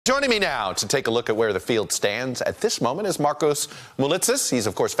Joining me now to take a look at where the field stands at this moment is Markos Moulitsas. He's,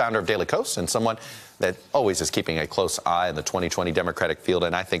 of course, founder of Daily Kos and someone that always is keeping a close eye on the 2020 Democratic field,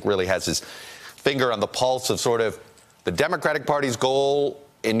 and I think really has his finger on the pulse of sort of the Democratic Party's goal.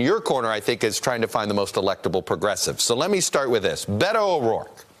 In your corner, I think, is trying to find the most electable progressive. So let me start with this. Beto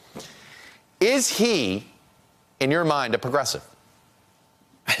O'Rourke. Is he, in your mind, a progressive?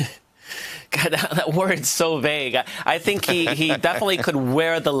 God, that word's so vague. I think he definitely could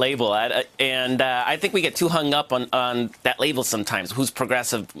wear the label, and I think we get too hung up on that label sometimes. Who's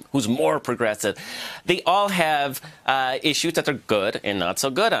progressive? Who's more progressive? They all have issues that are good and not so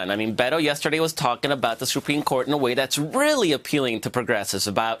good on. I mean, Beto yesterday was talking about the Supreme Court in a way that's really appealing to progressives,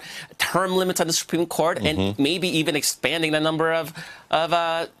 about term limits on the Supreme Court and maybe even expanding the number of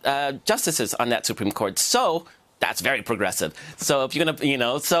justices on that Supreme Court. So that's very progressive. So if you're going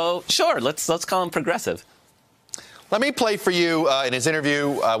to, so sure, let's call him progressive. Let me play for you in his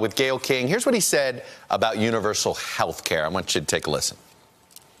interview with Gayle King. Here's what he said about universal health care. I want you to take a listen.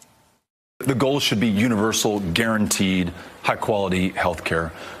 The goal should be universal, guaranteed, high-quality health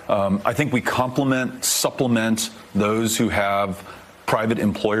care. I think we supplement those who have private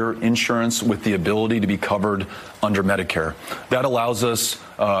employer insurance with the ability to be covered under Medicare. That allows us,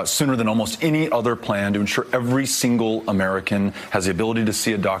 sooner than almost any other plan, to ensure every single American has the ability to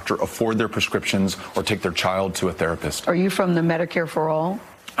see a doctor, afford their prescriptions, or take their child to a therapist. Are you from the Medicare for All?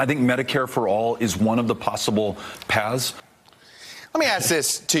 I think Medicare for All is one of the possible paths. Let me ask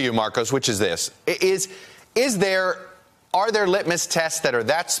this to you, Markos, which is this. Are there litmus tests that are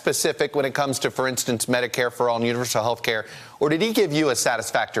that specific when it comes to, for instance, Medicare for All and universal health care? Or did he give you a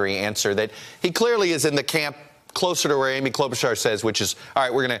satisfactory answer that he clearly is in the camp closer to where Amy Klobuchar says, which is, all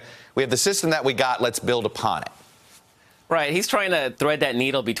right, we have the system that we got, let's build upon it? Right. He's trying to thread that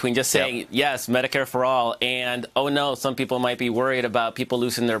needle between just saying, yes, Medicare for all, and, oh, no, some people might be worried about people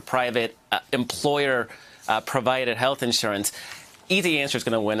losing their private employer-provided health insurance. Easy answer is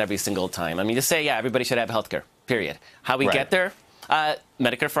going to win every single time. I mean, just say, yeah, everybody should have health care, period. How we get there?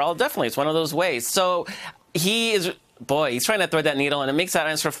 Medicare for all, definitely. It's one of those ways. So he's trying to thread that needle, and it makes that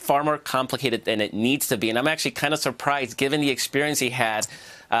answer far more complicated than it needs to be. And I'm actually kind of surprised, given the experience he had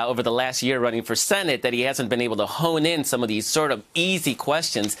over the last year running for Senate, that he hasn't been able to hone in some of these sort of easy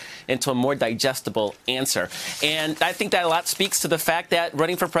questions into a more digestible answer. And I think that a lot speaks to the fact that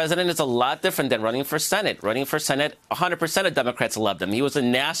running for president is a lot different than running for Senate. Running for Senate, 100% of Democrats loved him. He was a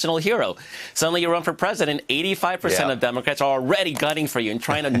national hero. Suddenly you run for president, 85% of Democrats are already gunning for you and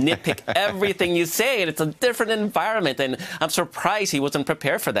trying to nitpick everything you say. And it's a different environment. And I'm surprised he wasn't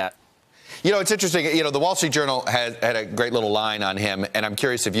prepared for that. You know, it's interesting. You know, the Wall Street Journal had a great little line on him, and I'm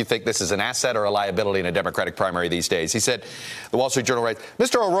curious if you think this is an asset or a liability in a Democratic primary these days. He said, the Wall Street Journal writes,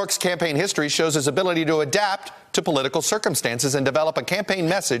 Mr. O'Rourke's campaign history shows his ability to adapt to political circumstances and develop a campaign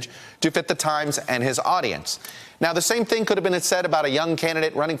message to fit the times and his audience. Now, the same thing could have been said about a young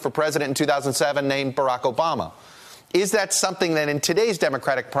candidate running for president in 2007 named Barack Obama. Is that something that in today's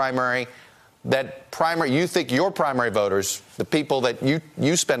Democratic primary, you think your primary voters, the people that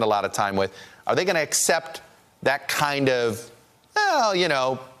you spend a lot of time with, are they going to accept that kind of, well, you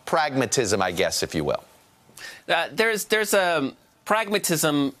know, pragmatism, I guess, if you will?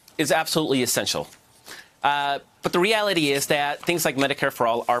 Pragmatism is absolutely essential. But the reality is that things like Medicare for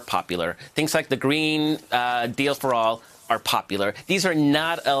All are popular. Things like the Green Deal for All are popular. These are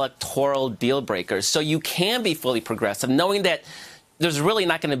not electoral deal breakers. So you can be fully progressive, knowing that there's really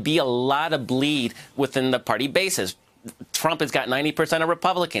not going to be a lot of bleed within the party bases. Trump has got 90% of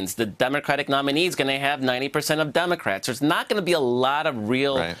Republicans. The Democratic nominee is going to have 90% of Democrats. There's not going to be a lot of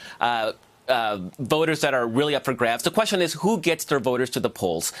real voters that are really up for grabs. The question is, who gets their voters to the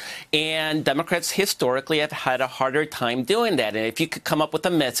polls? And Democrats historically have had a harder time doing that. And if you could come up with a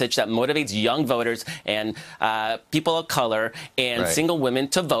message that motivates young voters and people of color and single women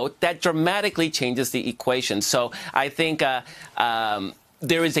to vote, that dramatically changes the equation. So I think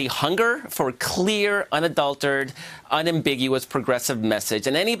there is a hunger for a clear, unadulterated, unambiguous, progressive message.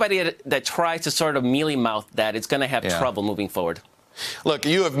 And anybody that tries to sort of mealy-mouth that is going to have trouble moving forward. Look,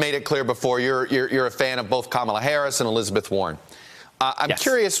 you have made it clear before you're a fan of both Kamala Harris and Elizabeth Warren. I'm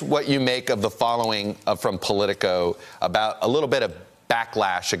curious what you make of the following from Politico about a little bit of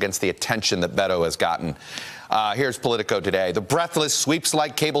backlash against the attention that Beto has gotten. Here's Politico today. The breathless,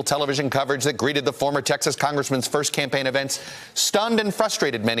 sweeps-like cable television coverage that greeted the former Texas congressman's first campaign events stunned and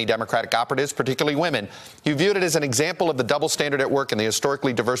frustrated many Democratic operatives, particularly women, who viewed it as an example of the double standard at work in the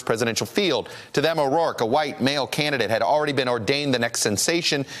historically diverse presidential field. To them, O'Rourke, a white male candidate, had already been ordained the next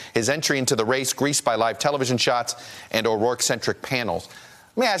sensation, his entry into the race greased by live television shots and O'Rourke-centric panels.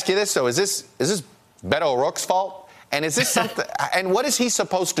 Let me ask you this, though. Is this Beto O'Rourke's fault? And is this something? And what is he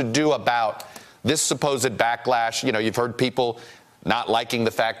supposed to do about this supposed backlash? You know, you've heard people not liking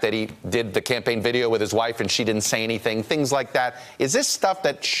the fact that he did the campaign video with his wife and she didn't say anything, things like that. Is this stuff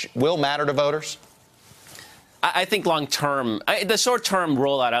that will matter to voters? I think long-term, the short-term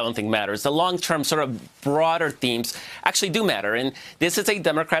rollout I don't think matters. The long-term sort of broader themes actually do matter. And this is a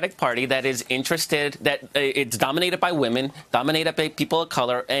Democratic Party that is interested, that it's dominated by women, dominated by people of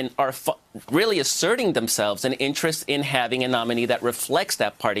color, and are really asserting themselves an interest in having a nominee that reflects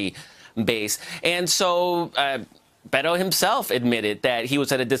that party base. And so Beto himself admitted that he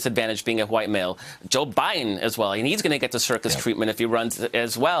was at a disadvantage being a white male. Joe Biden as well. And he's going to get the circus treatment if he runs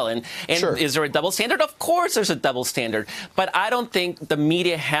as well. And sure. Is there a double standard? Of course there's a double standard. But I don't think the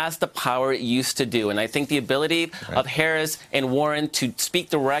media has the power it used to do. And I think the ability of Harris and Warren to speak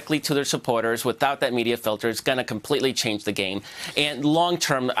directly to their supporters without that media filter is going to completely change the game. And long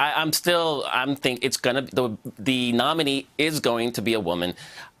term, I'm think it's going to, the nominee is going to be a woman.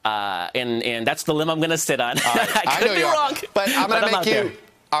 And that's the limb I'm going to sit on. Right. I could be wrong. But I'm going to make you.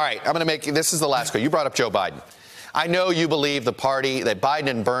 All right. I'm going to make you. This is the last question. You brought up Joe Biden. I know you believe the party, that Biden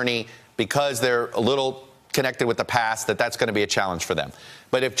and Bernie, because they're a little connected with the past, that's going to be a challenge for them.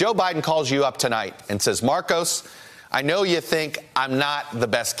 But if Joe Biden calls you up tonight and says, Markos, I know you think I'm not the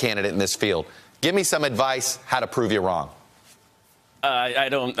best candidate in this field. Give me some advice how to prove you wrong. I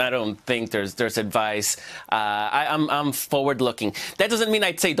don't think there's advice. I'm forward-looking. That doesn't mean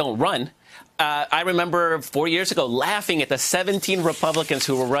I'd say don't run. I remember 4 years ago laughing at the 17 Republicans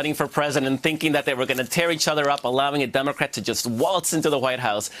who were running for president, thinking that they were going to tear each other up, allowing a Democrat to just waltz into the White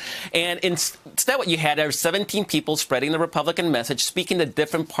House. And instead what you had are 17 people spreading the Republican message, speaking to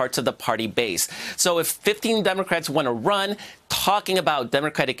different parts of the party base. So if 15 Democrats want to run, talking about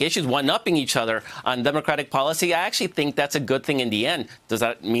Democratic issues, one-upping each other on Democratic policy, I actually think that's a good thing in the end. Does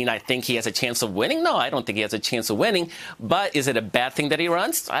that mean I think he has a chance of winning? No, I don't think he has a chance of winning. But is it a bad thing that he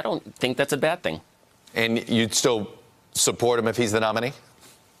runs? I don't think that's a bad thing. And you'd still support him if he's the nominee?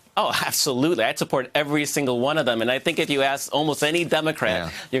 Oh, absolutely. I'd support every single one of them. And I think if you ask almost any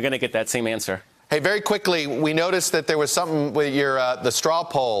Democrat, you're going to get that same answer. Hey, very quickly, we noticed that there was something with your the straw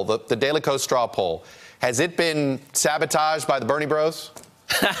poll, the Daily Kos straw poll. Has it been sabotaged by the Bernie bros?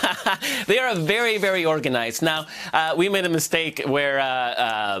 They are very, very organized. Now, we made a mistake where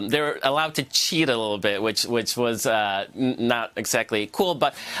they're allowed to cheat a little bit, which was not exactly cool.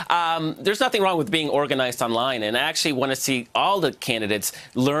 But there's nothing wrong with being organized online. And I actually want to see all the candidates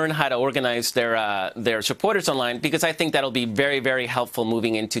learn how to organize their supporters online, because I think that'll be very, very helpful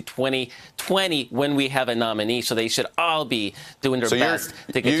moving into 2020 when we have a nominee. So they should all be doing their best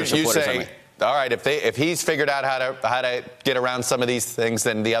to get their supporters online. All right, if he's figured out how to get around some of these things,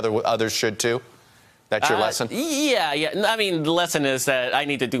 then the others should too. That's your lesson? Yeah. I mean, the lesson is that I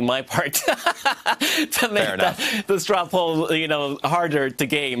need to do my part to make the straw poll, harder to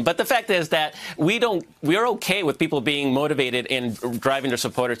game. But the fact is that we're okay with people being motivated and driving their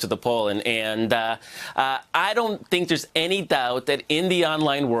supporters to the poll. And I don't think there's any doubt that in the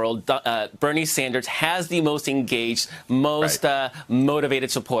online world, Bernie Sanders has the most engaged, most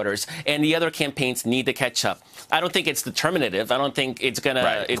motivated supporters. And the other campaigns need to catch up. I don't think it's determinative. I don't think it's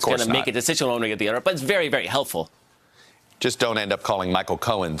gonna make a decision one way or the other. But it's very, very helpful. Just don't end up calling Michael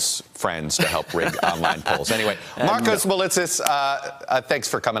Cohen's friends to help rig online polls. Anyway, Markos Moulitsas, thanks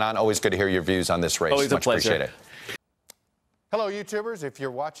for coming on. Always good to hear your views on this race. Always a pleasure. Appreciate it. Hello, YouTubers. If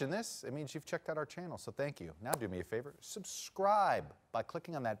you're watching this, it means you've checked out our channel, so thank you. Now do me a favor. Subscribe by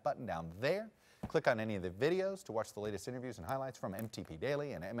clicking on that button down there. Click on any of the videos to watch the latest interviews and highlights from MTP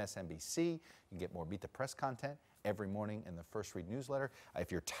Daily and MSNBC. You can get more Beat the Press content every morning in the First Read newsletter.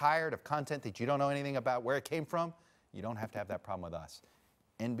 If you're tired of content that you don't know anything about where it came from, you don't have to have that problem with us.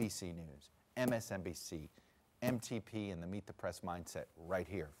 NBC News, MSNBC, MTP, and the Meet the Press mindset right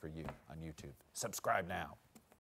here for you on YouTube. Subscribe now.